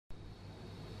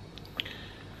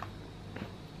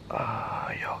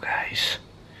guys,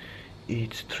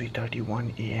 it's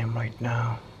 3:31 a.m. right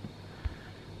now,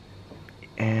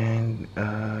 and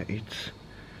it's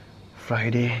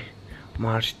Friday,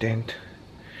 March 10th,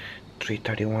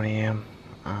 3:31 a.m.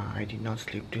 I did not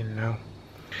sleep till now,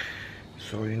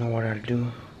 so you know what I'll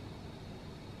do?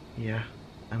 Yeah,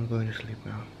 I'm going to sleep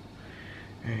now,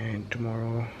 and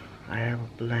tomorrow I have a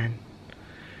plan,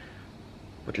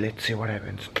 but let's see what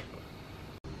happens.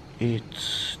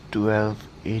 It's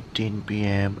 12:18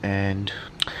 p.m. and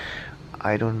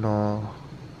I don't know,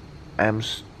 I'm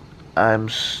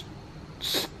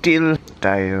still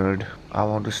tired. I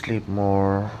want to sleep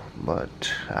more,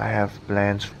 but I have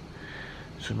plans,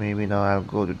 so maybe now I'll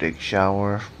go to take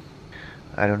shower.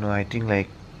 I don't know, I think like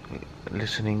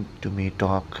listening to me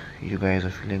talk, you guys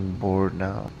are feeling bored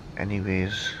now.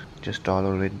 Anyways, just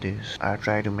tolerate this. I'll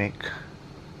try to make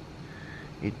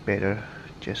it better.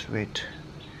 Just wait.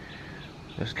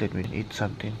 Just let me eat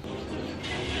something.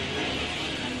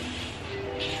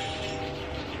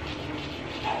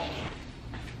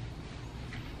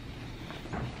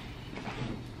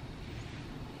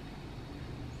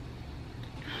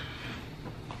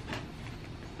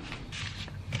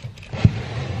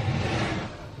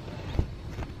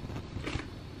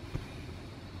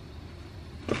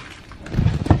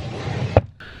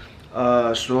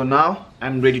 So now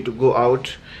I'm ready to go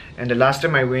out, and the last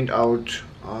time I went out,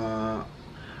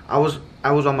 I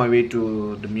was on my way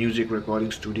to the music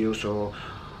recording studio. So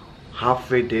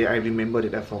halfway there I remembered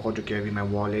that I forgot to carry my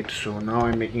wallet, so now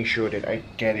I'm making sure that I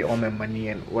carry all my money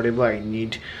and whatever I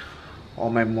need, all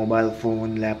my mobile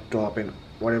phone, laptop, and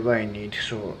whatever I need.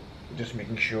 So just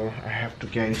making sure I have to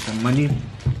carry some money,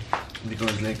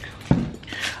 because like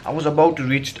I was about to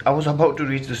reach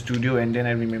the studio, and then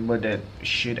I remembered that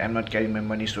shit, I'm not carrying my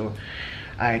money, so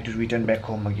I had to return back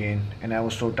home again. And I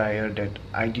was so tired that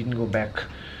I didn't go back.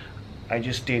 I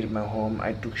just stayed at my home.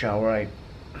 I took shower,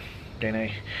 then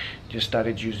I just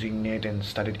started using net and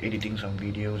started editing some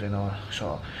videos and all.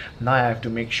 So now I have to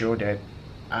make sure that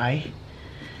I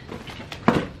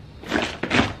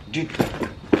did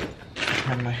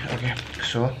okay.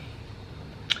 So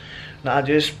now I'll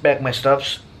just pack my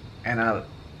stuffs and I'll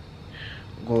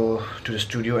go to the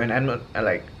studio. And I'm not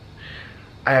I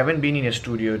haven't been in a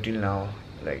studio till now.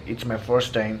 Like, it's my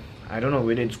first time. I don't know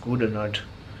whether it's good or not,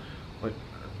 but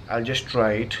I'll just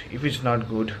try it. If it's not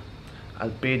good,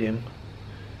 I'll pay them,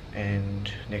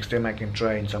 and next time I can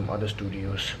try in some other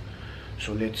studios.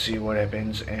 So let's see what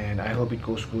happens, and I hope it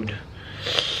goes good.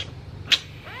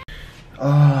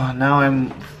 Now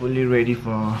I'm fully ready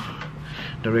for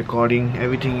the recording.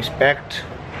 Everything is packed.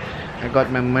 I got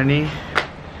my money,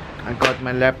 I got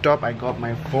my laptop, I got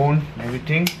my phone,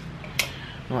 everything.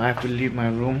 Now I have to leave my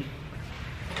room,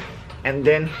 and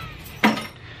then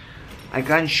I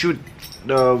can't shoot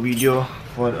the video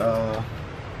for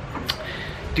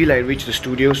till I reach the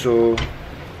studio. So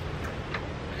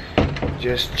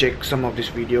just check some of this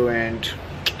video and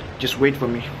just wait for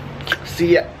me.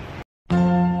 See ya.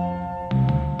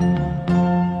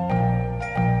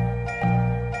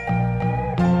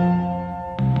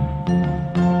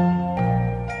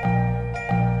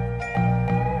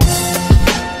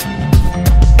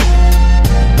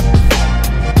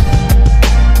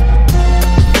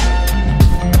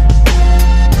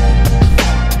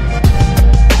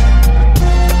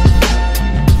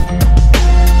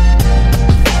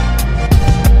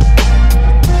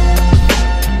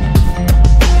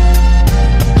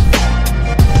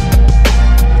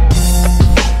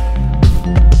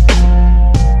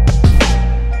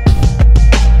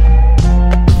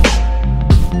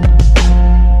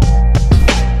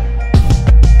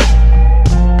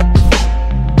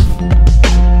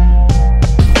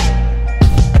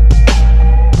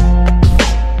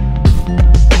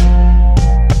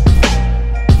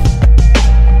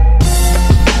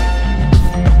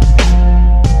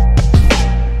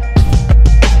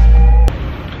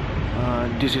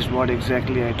 This is what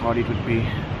exactly I thought it would be.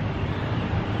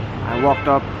 I walked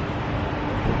up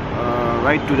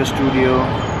right to the studio,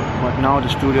 but now the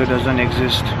studio doesn't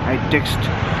exist. I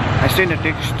sent a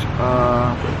text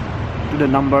to the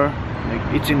number,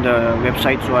 like it's in the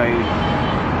website, so I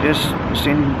just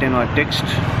sent them a text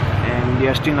and they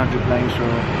are still not replying. So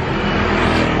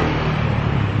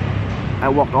I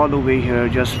walked all the way here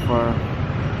just for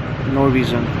no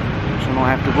reason. So now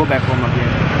I have to go back home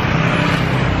again.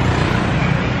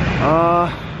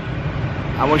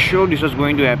 I was sure this was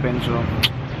going to happen, so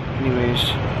anyways,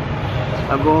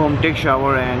 I'll go home, take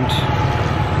shower, and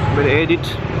we'll edit.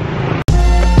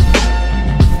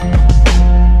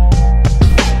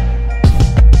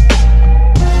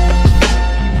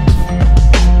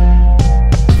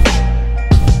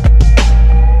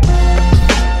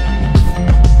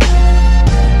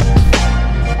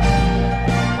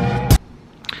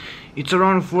 It's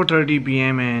around 4:30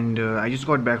 p.m. and I just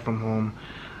got back from home.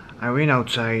 I went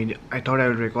outside. I thought I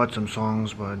would record some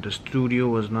songs, but the studio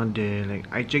was not there. Like,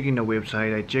 I checked in the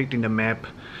website, I checked in the map.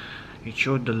 It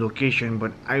showed the location,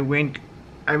 but I went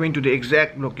to the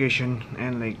exact location,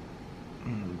 and like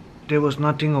there was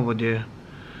nothing over there.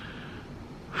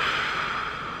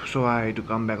 So I had to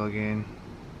come back again.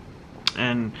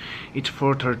 And it's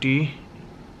 4:30,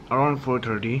 around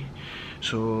 4:30.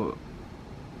 So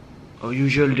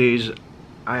usual days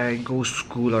I go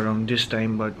school around this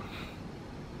time, but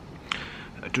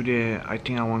today I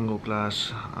think I won't go class.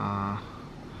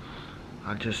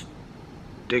 I'll just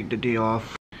take the day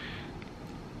off.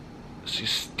 See,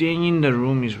 staying in the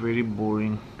room is very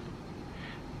boring,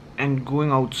 and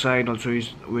going outside also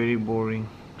is very boring.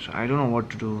 So I don't know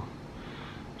what to do.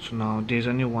 So now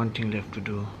there's only one thing left to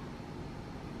do.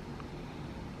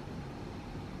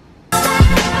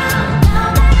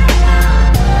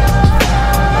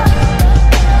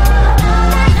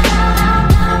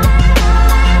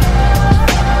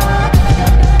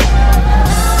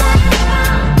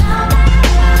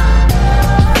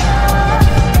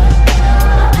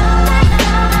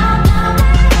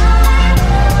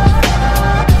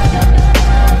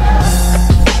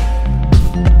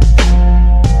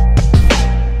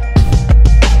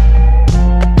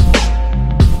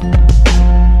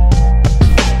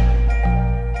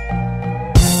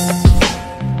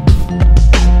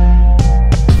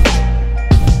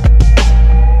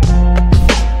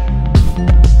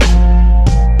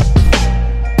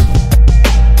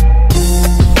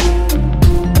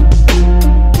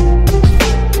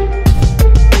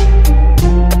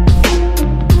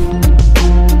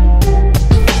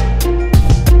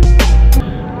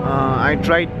 I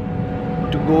tried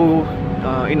to go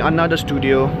in another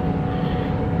studio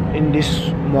in this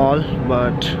mall,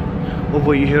 but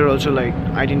over here also, like,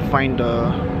 I didn't find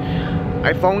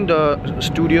I found the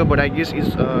studio, but I guess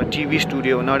it's a TV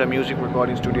studio, not a music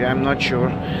recording studio. I'm not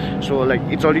sure. So like,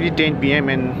 it's already 10 p.m.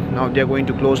 and now they're going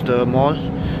to close the mall,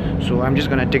 so I'm just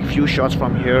gonna take few shots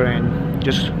from here and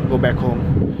just go back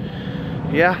home.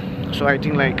 Yeah, so I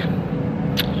think like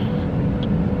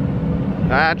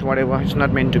that, whatever, it's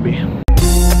not meant to be.